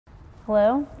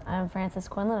Hello, I'm Frances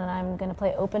Quinlan, and I'm going to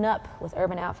play Open Up with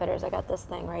Urban Outfitters. I got this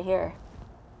thing right here.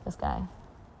 This guy.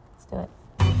 Let's do it.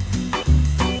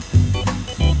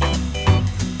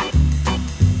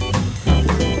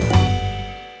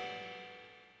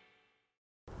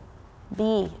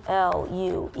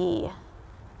 B-L-U-E.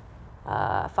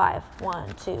 5.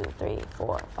 1, 2, 3,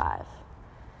 4, 5.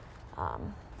 That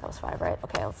was 5, right?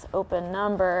 Okay, let's open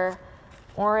number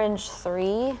orange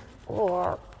 3.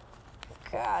 Oh,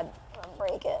 God, I'll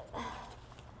break it.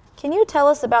 Can you tell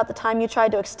us about the time you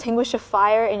tried to extinguish a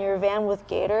fire in your van with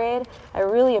Gatorade? I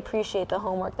really appreciate the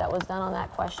homework that was done on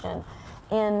that question.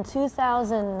 In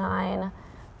 2009,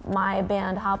 my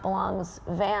band Hopalong's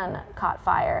van caught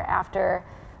fire after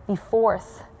the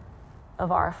 4th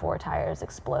of our 4 tires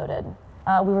exploded.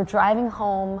 We were driving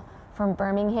home from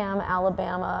Birmingham,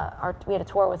 Alabama. We had a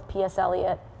tour with P.S.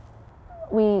 Eliot.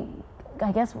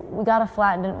 I guess we got a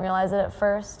flat and didn't realize it at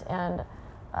first, and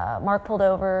Mark pulled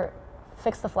over,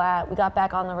 fixed the flat, we got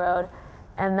back on the road,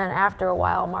 and then after a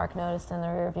while, Mark noticed in the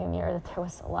rearview mirror that there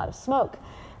was a lot of smoke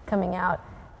coming out,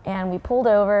 and we pulled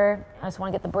over. I just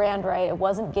want to get the brand right. It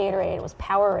wasn't Gatorade, it was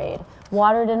Powerade.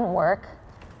 Water didn't work.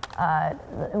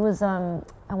 It was, I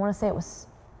want to say it was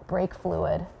brake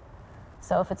fluid.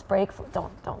 So if it's brake,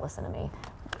 don't listen to me.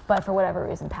 But for whatever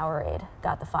reason, Powerade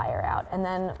got the fire out. And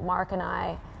then Mark and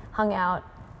I hung out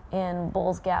in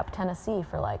Bulls Gap, Tennessee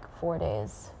for like 4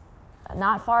 days.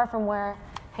 Not far from where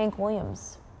Hank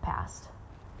Williams passed.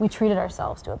 We treated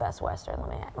ourselves to a Best Western,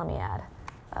 let me add.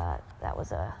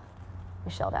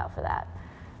 We shelled out for that.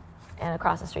 And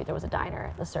across the street there was a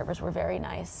diner. The servers were very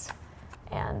nice.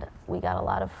 And we got a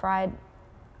lot of fried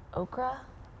okra,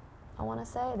 I want to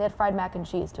say. They had fried mac and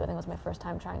cheese too. I think it was my first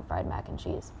time trying fried mac and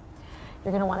cheese.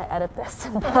 You're going to want to edit this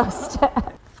and post it.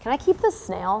 Can I keep this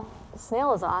snail? The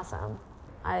snail is awesome.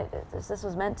 This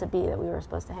was meant to be that we were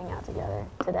supposed to hang out together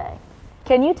today.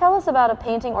 Can you tell us about a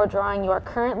painting or drawing you are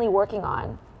currently working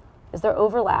on? Is there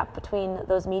overlap between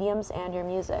those mediums and your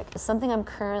music? It's something I'm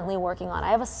currently working on.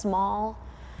 I have a small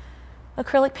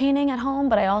acrylic painting at home,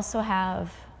 but I also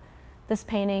have this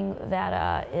painting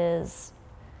that it's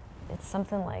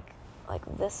something like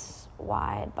this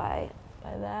wide by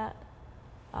that.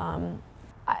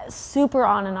 Super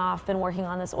on and off, been working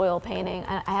on this oil painting.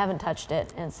 I haven't touched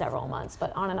it in several months,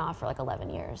 but on and off for like 11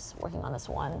 years, working on this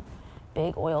one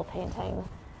big oil painting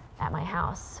at my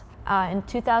house. In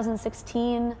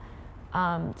 2016,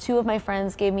 2 of my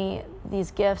friends gave me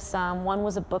these gifts. One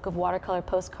was a book of watercolor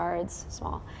postcards,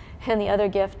 small, and the other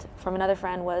gift from another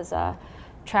friend was a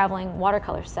traveling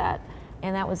watercolor set.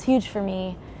 And that was huge for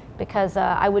me because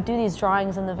I would do these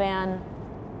drawings in the van,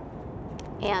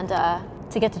 and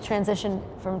to get to transition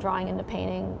from drawing into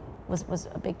painting was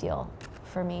a big deal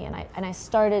for me. And I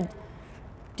started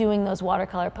doing those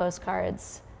watercolor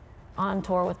postcards on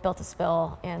tour with Built to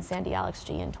Spill and Sandy Alex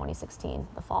G in 2016,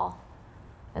 the fall.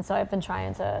 And so I've been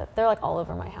trying to, they're like all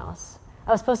over my house.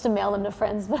 I was supposed to mail them to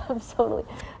friends, but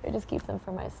I just keep them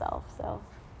for myself, so,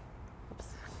 oops.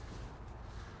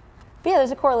 But yeah,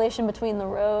 there's a correlation between the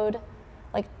road,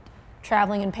 like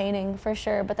traveling and painting for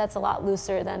sure, but that's a lot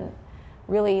looser than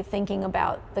really thinking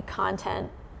about the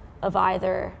content of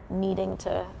either needing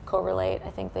to correlate. I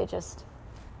think they just,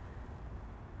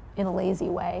 in a lazy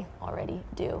way, already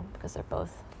do, because they're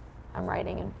both, I'm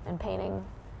writing and painting.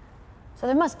 So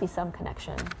there must be some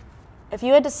connection. If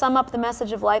you had to sum up the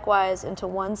message of Likewise into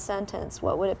one sentence,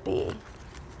 what would it be?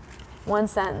 One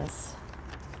sentence.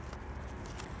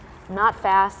 I'm not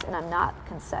fast and I'm not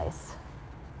concise.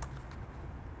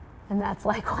 And that's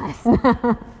Likewise.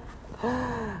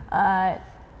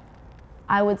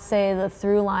 I would say the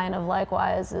through line of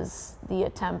Likewise is the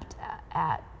attempt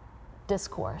at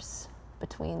discourse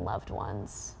between loved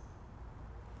ones,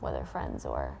 whether friends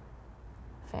or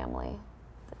family.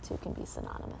 The two can be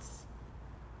synonymous.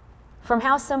 From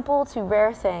How Simple to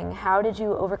Rare Thing, how did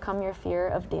you overcome your fear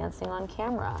of dancing on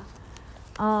camera?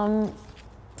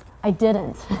 I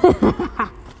didn't.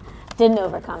 Didn't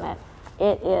overcome it.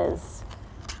 It is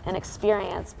an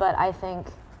experience, but I think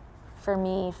for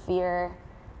me, fear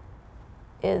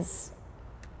is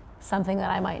something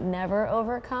that I might never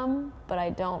overcome, but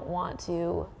I don't want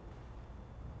to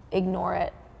ignore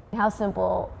it. How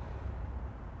Simple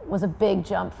was a big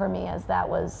jump for me, as that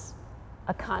was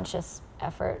a conscious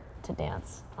effort to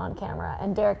dance on camera.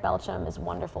 And Derek Belcham is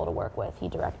wonderful to work with. He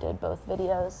directed both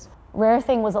videos. Rare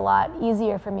Thing was a lot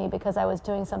easier for me because I was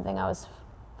doing something I was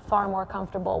far more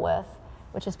comfortable with,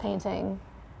 which is painting.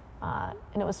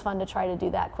 And it was fun to try to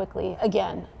do that quickly.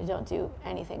 Again, I don't do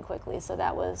anything quickly, so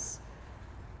that was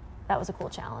a cool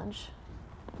challenge.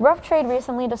 Rough Trade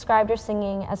recently described your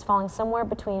singing as falling somewhere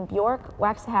between Bjork,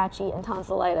 Waxahachie, and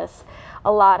tonsillitis.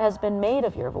 A lot has been made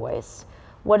of your voice.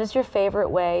 What is your favorite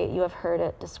way you have heard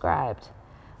it described?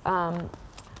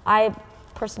 I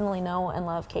personally know and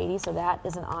love Katie, so that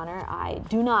is an honor. I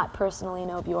do not personally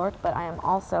know Bjork, but I am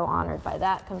also honored by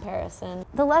that comparison.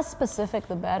 The less specific,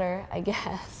 the better, I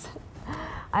guess.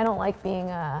 I don't like being,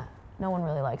 no one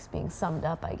really likes being summed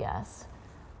up, I guess.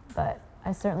 But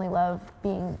I certainly love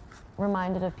being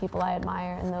reminded of people I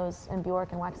admire, and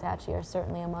Bjork and Waxahachie are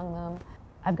certainly among them.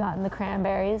 I've gotten the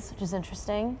Cranberries, which is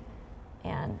interesting.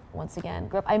 And once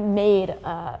again, I made,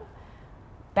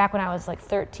 back when I was like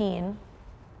 13,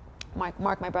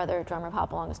 Mark, my brother, drummer of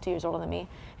Hop Along, is 2 years older than me,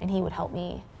 and he would help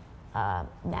me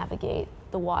navigate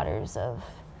the waters of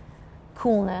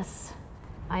coolness.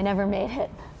 I never made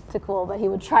it to cool, but he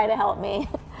would try to help me.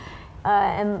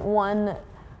 And one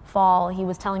fall, he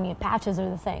was telling me patches are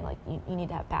the thing, like you need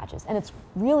to have patches. And it's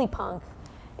really punk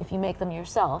if you make them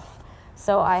yourself.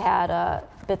 So I had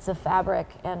bits of fabric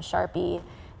and Sharpie,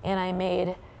 and I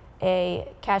made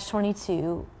a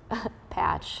Catch-22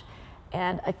 patch,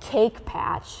 and a Cake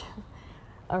patch,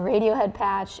 a Radiohead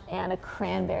patch, and a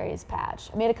Cranberries patch.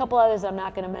 I made a couple others I'm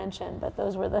not going to mention, but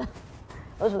those were the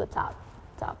top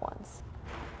ones.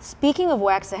 Speaking of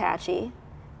Waxahachie,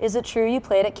 is it true you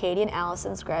played at Katie and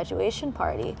Allison's graduation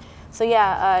party? So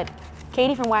yeah,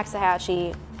 Katie from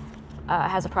Waxahachie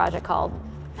had a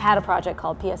project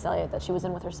called P.S. Eliot that she was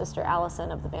in with her sister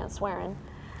Allison of the band Swearin'.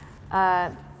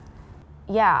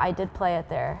 Yeah, I did play at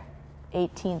their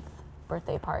 18th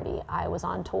birthday party. I was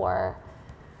on tour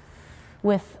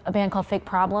with a band called Fake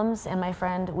Problems and my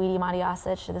friend Weedy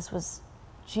Matiasic. This was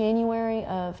January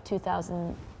of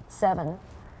 2007,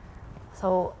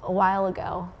 so a while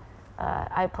ago.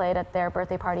 I played at their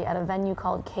birthday party at a venue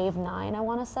called Cave 9, I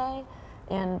want to say,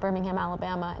 in Birmingham,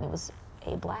 Alabama, and it was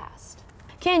a blast.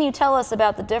 Can you tell us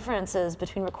about the differences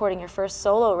between recording your first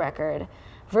solo record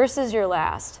versus your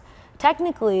last?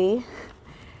 Technically,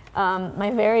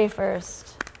 my very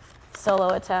first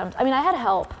solo attempt, I mean, I had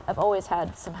help. I've always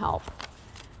had some help.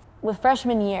 With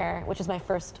freshman year, which is my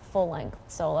first full-length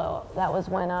solo, that was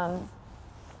when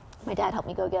my dad helped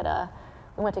me go get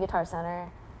we went to Guitar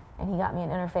Center, and he got me an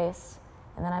interface,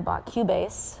 and then I bought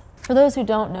Cubase. For those who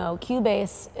don't know,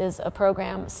 Cubase is a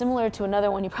program similar to another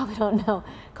one you probably don't know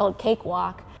called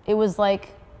Cakewalk. It was like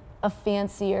a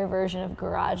fancier version of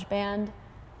GarageBand,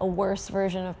 a worse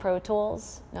version of Pro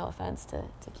Tools. No offense to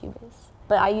Cubase.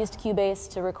 But I used Cubase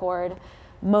to record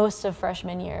most of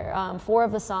freshman year. 4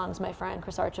 of the songs, my friend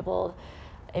Chris Archibald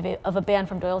of a band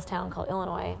from Doylestown called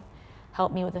Illinois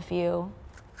helped me with a few,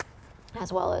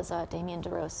 as well as Damien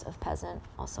DeRose of Peasant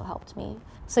also helped me.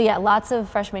 So yeah, lots of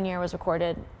freshman year was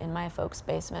recorded in my folks'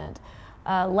 basement.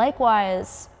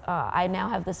 Likewise, I now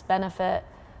have this benefit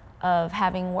of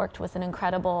having worked with an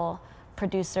incredible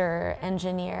producer,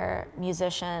 engineer,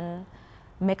 musician,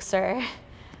 mixer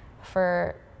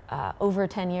for over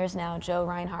 10 years now, Joe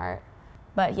Reinhardt.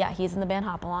 But yeah, he's in the band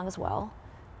Hop Along as well.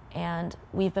 And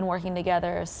we've been working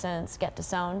together since Get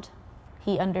Disowned.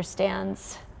 He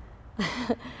understands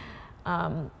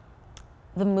the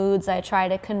moods I try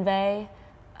to convey,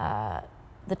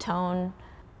 the tone.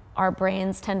 Our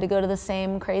brains tend to go to the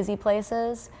same crazy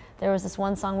places. There was this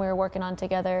one song we were working on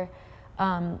together,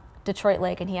 Detroit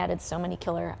Lake, and he added so many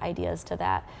killer ideas to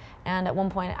that. And at one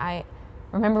point, I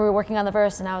remember we were working on the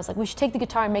verse, and I was like, we should take the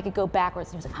guitar and make it go backwards.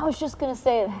 And he was like, I was just gonna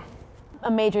say that. A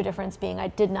major difference being I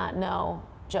did not know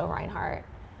Joe Reinhardt,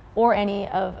 or any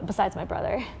of, besides my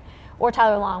brother, or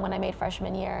Tyler Long when I made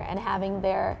freshman year, and having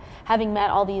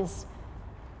met all these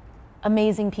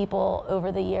amazing people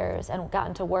over the years and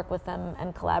gotten to work with them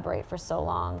and collaborate for so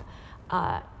long,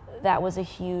 that was a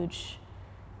huge,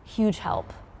 huge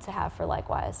help to have for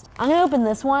Likewise. I'm gonna open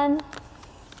this one.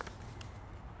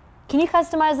 Can you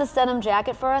customize this denim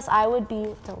jacket for us? I would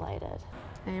be delighted.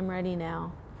 I am ready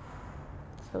now.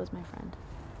 So is my friend.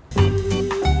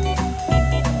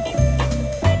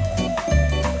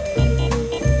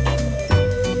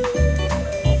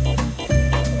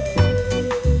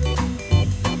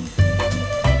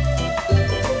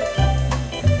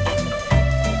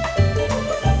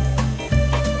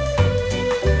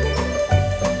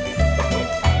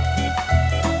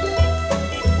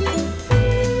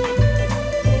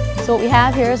 So what we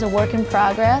have here is a work in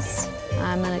progress.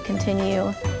 I'm going to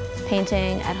continue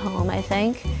painting at home, I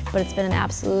think, but it's been an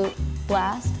absolute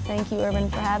blast. Thank you, Urban,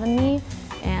 for having me,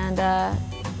 and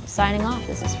signing off,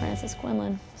 this is Frances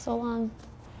Quinlan. So long.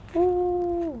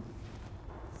 Woo!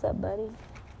 What's up, buddy?